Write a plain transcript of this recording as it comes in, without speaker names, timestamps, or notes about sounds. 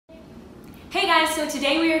guys, so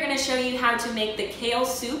today we are going to show you how to make the kale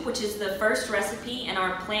soup, which is the first recipe in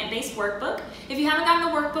our plant-based workbook. If you haven't gotten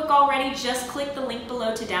the workbook already, just click the link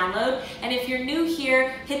below to download. And if you're new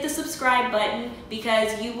here, hit the subscribe button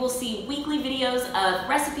because you will see weekly videos of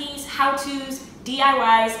recipes, how-tos,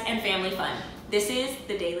 DIYs, and family fun. This is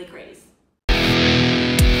the Dailey Craze.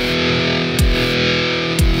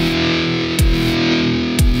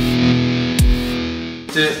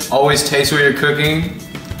 Always taste what you're cooking.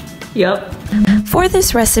 Yep. For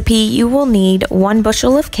this recipe, you will need 1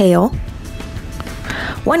 bushel of kale,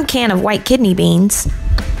 1 can of white kidney beans,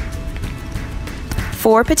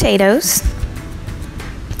 4 potatoes,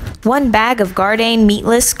 1 bag of Gardein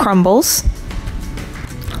meatless crumbles,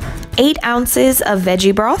 8 ounces of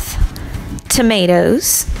veggie broth,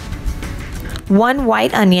 tomatoes, 1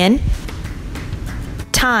 white onion,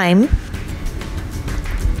 thyme,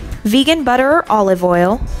 vegan butter or olive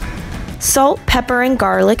oil, salt, pepper, and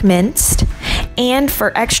garlic minced, and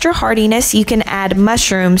for extra hardiness, you can add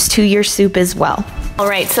mushrooms to your soup as well. All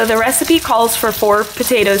right, so the recipe calls for 4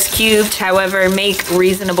 potatoes cubed. However, make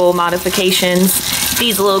reasonable modifications.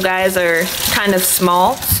 These little guys are kind of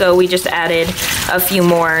small, so we just added a few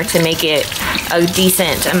more to make it a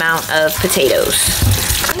decent amount of potatoes.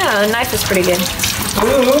 No, the knife is pretty good.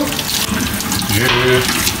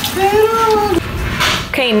 Yeah.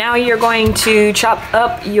 Okay, now you're going to chop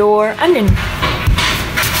up your onion.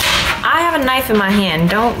 I have a knife in my hand.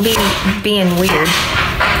 Don't be being weird.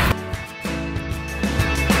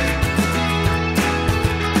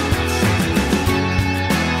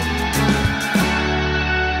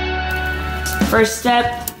 First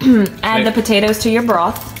step, add the potatoes to your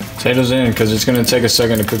broth. Potatoes in, because it's going to take a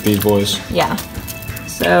second to cook these boys. Yeah.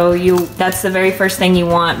 So that's the very first thing you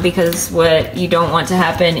want, because what you don't want to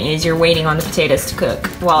happen is you're waiting on the potatoes to cook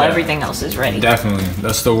while everything else is ready. Definitely.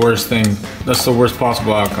 That's the worst thing. That's the worst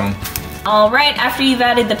possible outcome. All right, after you've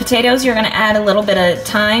added the potatoes, you're gonna add a little bit of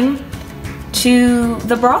thyme to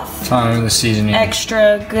the broth. Thyme and the seasoning.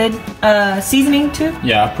 Extra good seasoning too?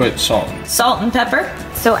 Yeah, I put salt. Salt and pepper.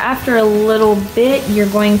 So after a little bit,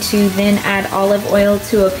 you're going to then add olive oil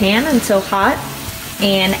to a pan until hot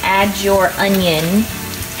and add your onion,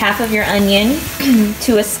 half of your onion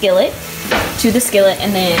to the skillet,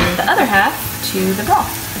 and then the other half to the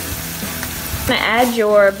broth. I'm gonna add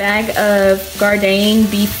your bag of Gardein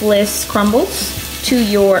beefless crumbles to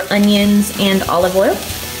your onions and olive oil.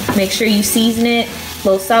 Make sure you season it,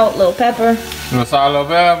 little salt, little pepper. Little salt, little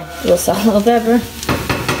pepper. Little salt, little pepper.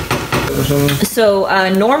 So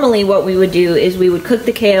normally what we would do is we would cook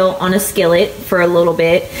the kale on a skillet for a little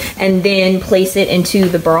bit and then place it into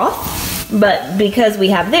the broth. But because we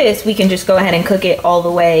have this, we can just go ahead and cook it all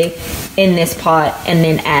the way in this pot and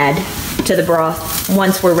then add to the broth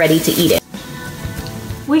once we're ready to eat it.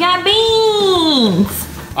 We got beans!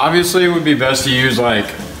 Obviously, it would be best to use like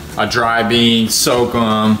a dry bean, soak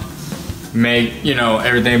them, make, you know,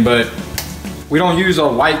 everything, but we don't use a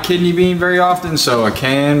white kidney bean very often, so a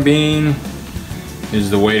canned bean is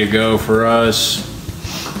the way to go for us.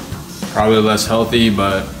 Probably less healthy,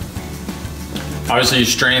 but obviously you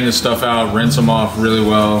strain this stuff out, rinse them off really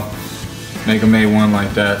well, make them A1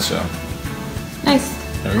 like that, so. Nice.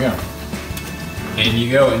 There we go. And you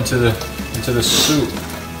go into the soup.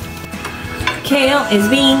 Kale is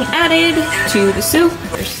being added to the soup.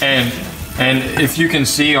 And if you can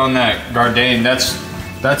see on that Gardein,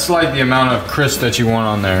 that's like the amount of crisp that you want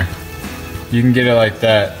on there. You can get it like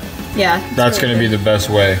that. Yeah. That's really gonna be the best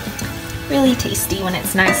way. Really tasty when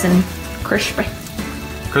it's nice and crispy.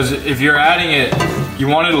 Because if you're adding it, you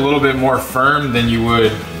want it a little bit more firm than you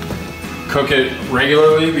would cook it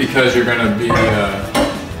regularly, because you're gonna be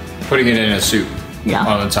putting it in a soup. Yeah.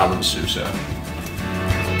 On the top of the soup, so.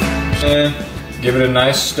 And give it a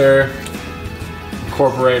nice stir.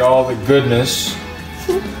 Incorporate all the goodness.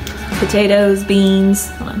 Potatoes, beans.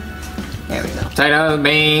 Hold on. There we go. Potatoes,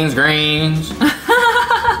 beans, greens.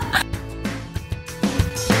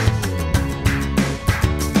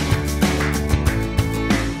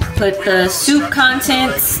 Put the soup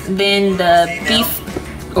contents, then the beef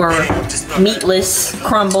or meatless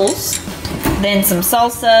crumbles, then some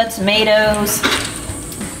salsa, tomatoes.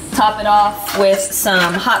 Top it off with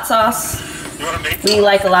some hot sauce. We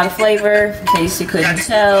like a lot of flavor, in case you couldn't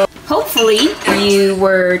tell. Hopefully you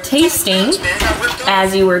were tasting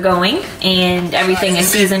as you were going and everything is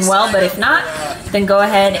seasoned well, but if not, then go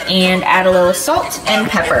ahead and add a little salt and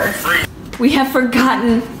pepper. We have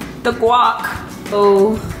forgotten the guac.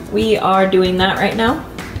 So we are doing that right now.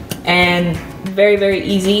 And very, very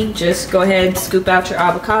easy. Just go ahead, scoop out your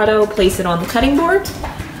avocado, place it on the cutting board.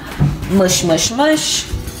 Mush, mush, mush.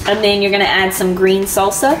 And then you're gonna add some green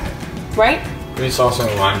salsa, right? Green salsa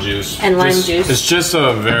and lime juice. And lime juice. It's just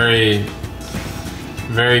a very,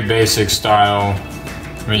 very basic style.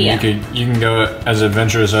 I mean, Yeah. you can go as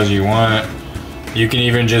adventurous as you want. You can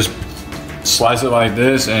even just slice it like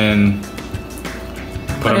this and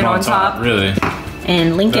put them on top. Really.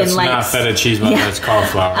 And Lincoln That's likes. not feta cheese, but that's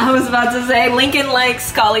cauliflower. I was about to say Lincoln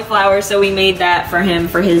likes cauliflower, so we made that for him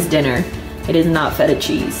for his dinner. It is not feta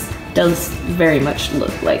cheese. Does very much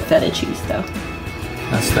look like feta cheese though.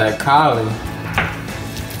 That's that cauli.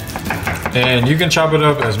 And you can chop it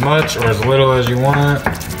up as much or as little as you want.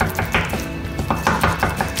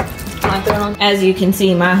 As you can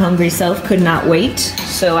see, my hungry self could not wait,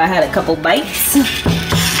 so I had a couple bites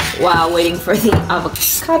while waiting for the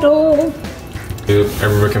avocado.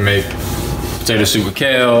 Everyone can make potato soup with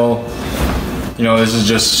kale. You know, this is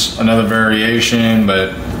just another variation,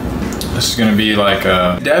 but this is gonna be like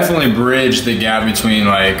definitely bridge the gap between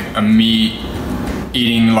like a meat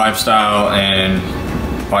eating lifestyle and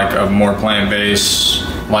like a more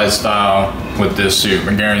plant-based lifestyle with this soup.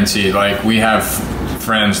 I guarantee, like, we have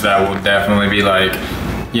friends that will definitely be like,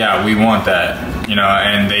 yeah, we want that, you know,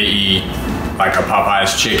 and they eat like a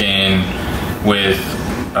Popeye's chicken with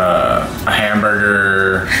a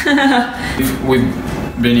hamburger. We've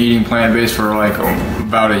been eating plant-based for like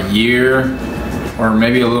about a year, or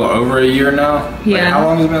maybe a little over a year now. Yeah. Like, how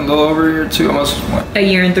long has it been? A little over a year too? Almost what? A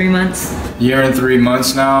year and 3 months. Year and 3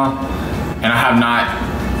 months now, and I have not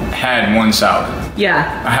had one salad.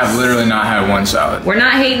 Yeah. I have literally not had one salad. We're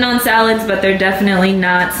not hating on salads, but they're definitely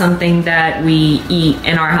not something that we eat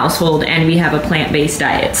in our household, and we have a plant-based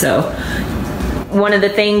diet. So one of the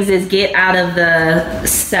things is get out of the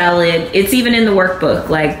salad. It's even in the workbook.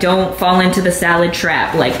 Like, don't fall into the salad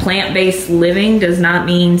trap. Like, plant-based living does not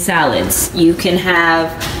mean salads. You can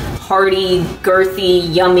have hearty,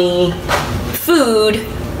 girthy, yummy food,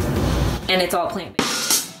 and it's all plant-based.